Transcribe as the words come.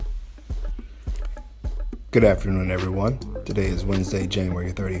Good afternoon, everyone. Today is Wednesday,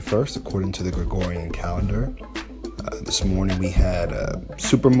 January 31st, according to the Gregorian calendar. This morning we had a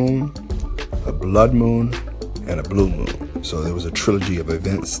supermoon, a blood moon, and a blue moon. So there was a trilogy of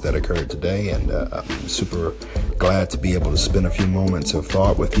events that occurred today, and I'm super glad to be able to spend a few moments of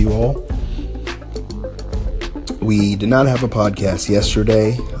thought with you all. We did not have a podcast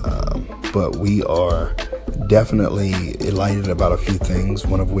yesterday, but we are definitely elated about a few things,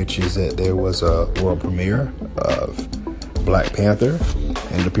 one of which is that there was a world premiere of Black Panther,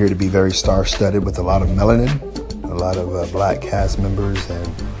 and it appeared to be very star-studded with a lot of melanin, a lot of black cast members,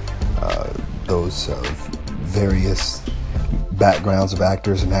 and those various backgrounds of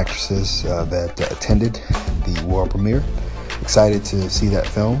actors and actresses that attended the world premiere. Excited to see that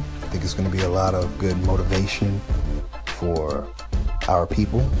film. I think it's going to be a lot of good motivation for our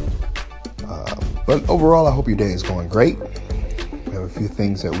people. But overall, I hope your day is going great. We have a few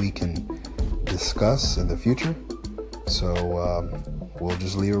things that we can discuss in the future. So we'll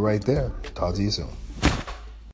just leave it right there. Talk to you soon.